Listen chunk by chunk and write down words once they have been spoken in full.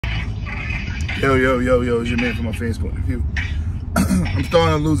Yo, it's your man from my fans' point of view. I'm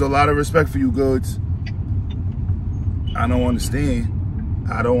starting to lose a lot of respect for you, Goodz. I don't understand.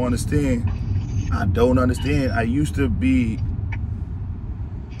 I don't understand. I used to be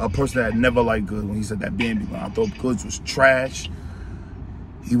a person that never liked Goodz when he said that Bambi line. I thought Goodz was trash.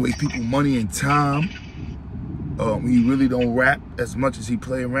 He wastes people money and time. He really don't rap as much as he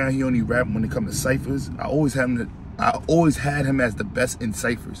play around. He only rap when it comes to ciphers. I always had him as the best in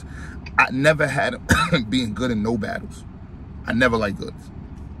ciphers. I never had him being good in no battles. I never liked Goodz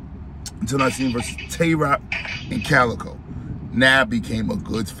until I seen him versus Tay-Rock and Calico. Now I became a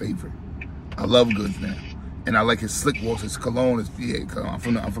Goodz favorite. I love Goodz now, and I like his slick walks, his cologne.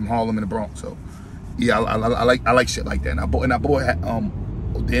 I'm from Harlem in the Bronx, so yeah, I like shit like that. And I bought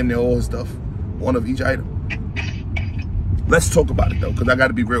damn near all his stuff, one of each item. Let's talk about it though, because I got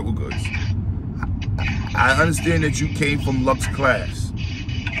to be real with Goodz. I understand that you came from Lux class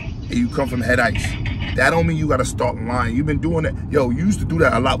and you come from Head Ice. That don't mean you got to start lying. You've been doing it. Yo, you used to do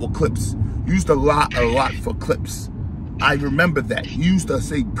that a lot with clips. You used to lie a lot for clips. I remember that. You used to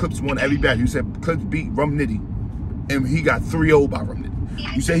say Clips won every battle. You said Clips beat Rum Nitty, and he got 3-0 by Rum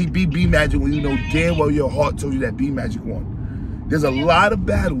Nitty. You said he beat B Magic when you know damn well your heart told you that B Magic won. There's a lot of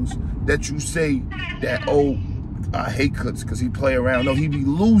battles that you say that, oh, I hate Clips because he play around. No, he be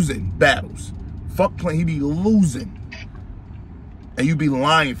losing battles. Fuck playing, he be losing. And you be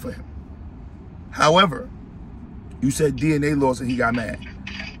lying for him. However, you said DNA lost and he got mad.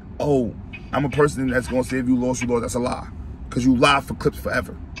 Oh, I'm a person that's going to say if you lost, you lost. That's a lie. Because you lie for Clips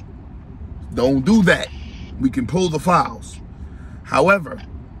forever. Don't do that. We can pull the files. However,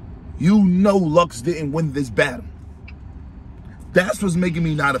 you know Lux didn't win this battle. That's what's making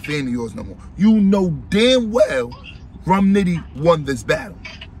me not a fan of yours no more. You know damn well Rum Nitty won this battle.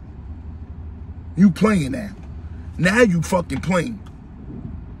 You playing now. Now you fucking playing.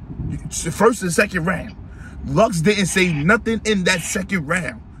 First and second round. Lux didn't say nothing in that second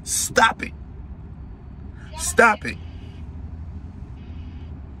round. Stop it. Stop it.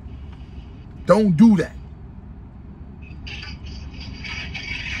 Don't do that.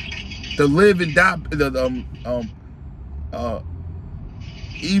 To live and die,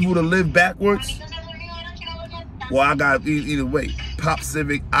 evil to live backwards. Well, I got either way. Pop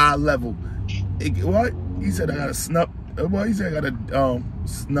Civic, eye level. What? He said I got a snub. Well, he said I got a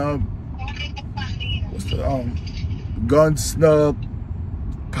snub. What's the gun snub?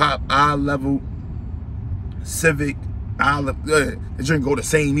 Pop eye level. Civic eye level. The drink go the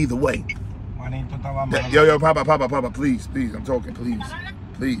same either way. Yo, Papa, please, I'm talking, please.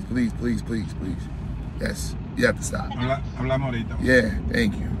 Yes, you have to stop. Yeah,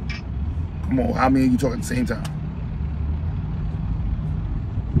 thank you. Come on, how many of you talking at the same time?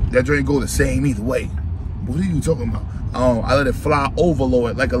 That drink go the same either way. What are you talking about? I let it fly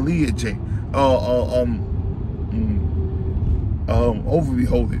overload like a Leah J. Overly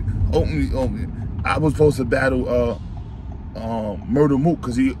hold it. Openly. I was supposed to battle Murder Mook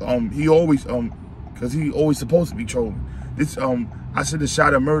because he always supposed to be trolling. This I should have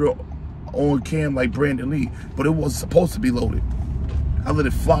shot a Murder on cam like Brandon Lee, but it wasn't supposed to be loaded. I let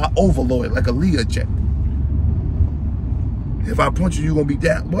it fly overloaded like a Leah jet. If I punch you, you're gonna be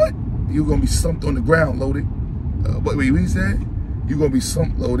down. What? You're gonna be slumped on the ground loaded. Wait, what you said? You're gonna be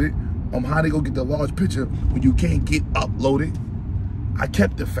slumped loaded. How they gonna get the large picture when you can't get uploaded? I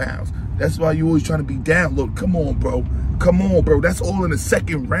kept the files. That's why you always trying to be downloaded. Come on, bro. That's all in the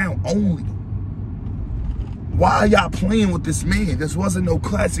second round only. Why are y'all playing with this man? This wasn't no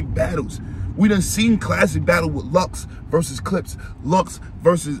classic battles. We done seen classic battle with Lux versus Clips. Lux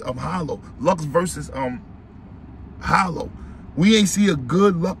versus Hollow. Lux versus Hollow. We ain't see a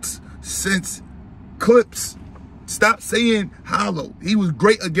good Lux since Clips. Stop saying Hollow. He was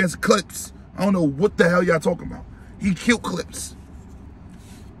great against Clips. I don't know what the hell y'all talking about. He killed Clips.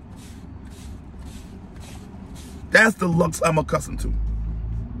 That's the Lux I'm accustomed to.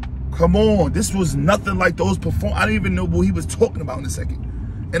 Come on, this was nothing like those perform. I didn't even know what he was talking about in a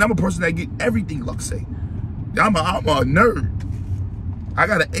second. And I'm a person that get everything Lux say. I'm a nerd. I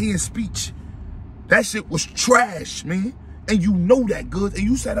got an A in speech. That shit was trash, man. And you know that, Goodz. And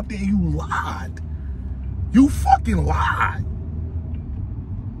you sat up there and you lied. You fucking lied.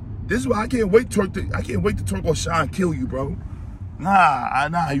 This is why I can't wait to Turk or Sean kill you, bro.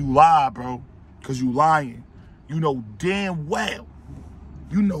 Nah, you lie, bro. Cause you lying. You know damn well.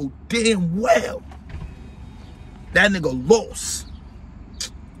 That nigga lost.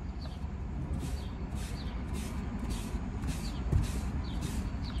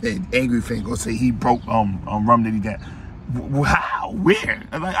 And Angry Fan gonna say he broke Rum Nitty down. How? Where?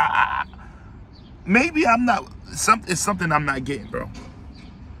 Like maybe I'm not. It's something I'm not getting, bro.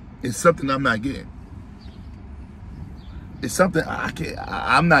 It's something I'm not getting. It's something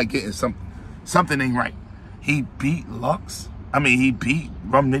I'm not getting. Something ain't right. He beat Lux. I mean, he beat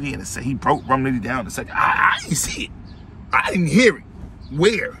Rum Nitty in the second. He broke Rum Nitty down in the second. I didn't see it. I didn't hear it.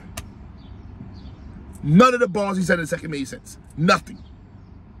 Where? None of the bars he said in the second made sense. Nothing.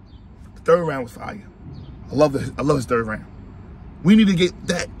 The third round was fire. I love his third round. We need to get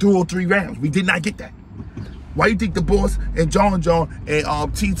that 2 or 3 rounds. We did not get that. Why you think the boss and John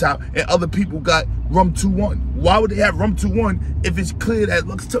and T-Top and other people got Rum 2-1? Why would they have Rum 2-1 if it's clear that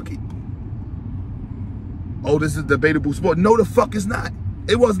Lux took it? Oh, this is debatable sport. No, the fuck it's not.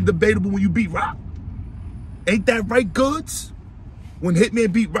 It wasn't debatable when you beat Rock. Ain't that right, Goodz? When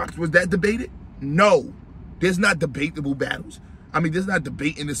Hitman beat Rock, was that debated? No. There's not debatable battles. I mean, there's not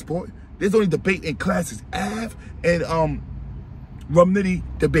debate in this sport. There's only debate in classes. Av and Rum Nitty,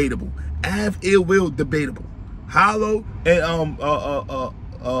 debatable. Av, Ill Will, debatable. Hollow and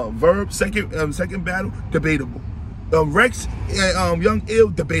Verb, second battle, debatable. Rex and Young Ill,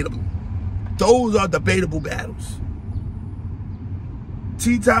 debatable. Those are debatable battles.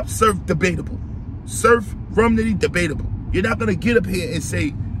 T-Top, Surf, debatable. Surf, Rum Nitty, debatable. You're not gonna get up here and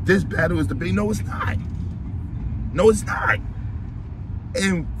say this battle is debatable. No, it's not. No, it's not.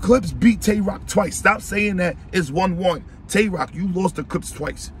 And Clips beat Tay-Rock twice. Stop saying that it's 1-1. Tay-Rock, you lost to Clips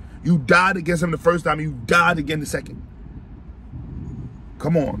twice. You died against him the first time, and you died again the second.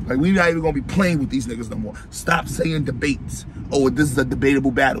 Come on. Like, we're not even going to be playing with these niggas no more. Stop saying debates. Oh, this is a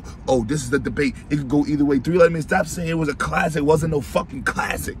debatable battle. Oh, this is a debate. It could go either way. 311, stop saying it was a classic. It wasn't no fucking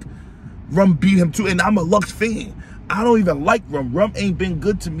classic. Rum beat him too, and I'm a Lux fan. I don't even like Rum. Rum ain't been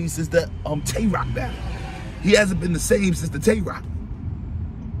good to me since the Tay-Rock battle. He hasn't been the same since the Tay-Rock.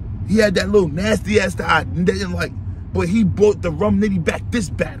 He had that little nasty ass that I didn't like. But he brought the Rum Nitty back this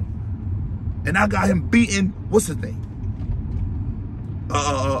battle. And I got him beating, what's his name?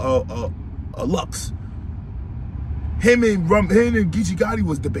 Lux. Him and Geechee Gotti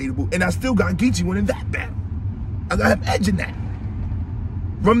was debatable, and I still got Geechee winning that battle. I got him edging that.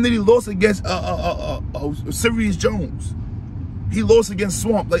 Rum Nitty lost against Sirius Jones. He lost against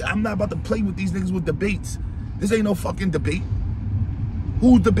Swamp. Like, I'm not about to play with these niggas with debates. This ain't no fucking debate.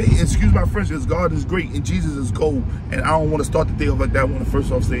 Who's debating? Excuse my French, because God is great and Jesus is cold. And I don't want to start the day off like that. I want to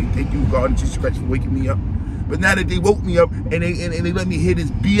first off say thank you, God and Jesus Christ, for waking me up. But now that they woke me up and they let me hear this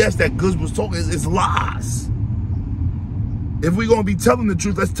BS that Goodz was talking, it's lies. If we're going to be telling the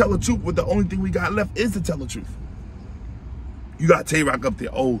truth, let's tell the truth. But the only thing we got left is to tell the truth. You got Tay-Rock up there.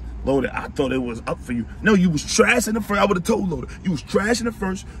 Oh, Loader, I thought it was up for you. No, you was trash in the first. I would have told Loader. You was trash in the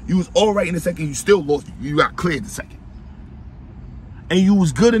first. You was all right in the second. You still lost. You got cleared the second. And you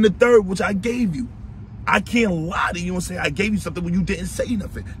was good in the third, which I gave you. I can't lie to you and say I gave you something when you didn't say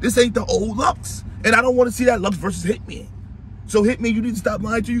nothing. This ain't the old Lux. And I don't want to see that Lux versus Hitman. So Hitman, you need to stop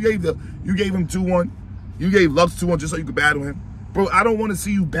lying to you. You gave him 2-1. You gave Lux 2-1 just so you could battle him. Bro, I don't want to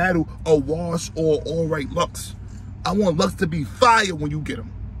see you battle a wash or all right Lux. I want Lux to be fire when you get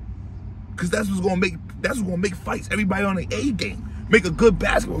him. Cause that's what's gonna make fights. Everybody on the A game. Make a good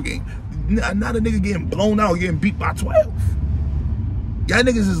basketball game. Not a nigga getting blown out, getting beat by 12. Y'all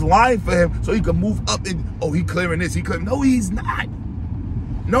niggas is lying for him so he can move up and, oh, he clearing this, he clearing. No, he's not.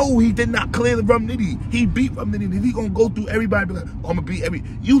 No, he did not clear the Rum Nitty. He beat Rum Nitty. If he gonna go through everybody, be like, oh, I'm gonna beat every.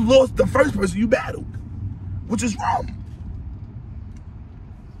 You lost the first person you battled, which is wrong.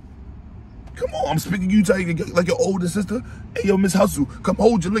 Come on, I'm speaking to you like your older sister. Hey, yo, Miss Hustle, come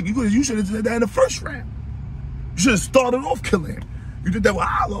hold your lick. You should have did that in the first round. You should have started off killing him. You did that with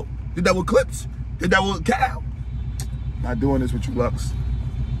Hollow. Did that with Clips. Did that with Cal. Not doing this with you, Lux.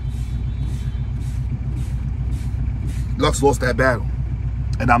 Lux lost that battle.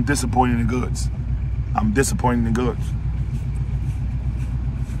 And I'm disappointed in Goodz. I'm disappointed in Goodz.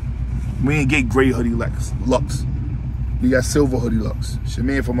 We ain't get gray hoodie Lux. We got silver hoodie Lux.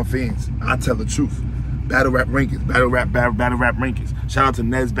 Shaman for my fans. I tell the truth. Battle rap rankings. Battle rap rankings. Shout out to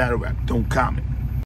Nez Battle Rap. Don't comment.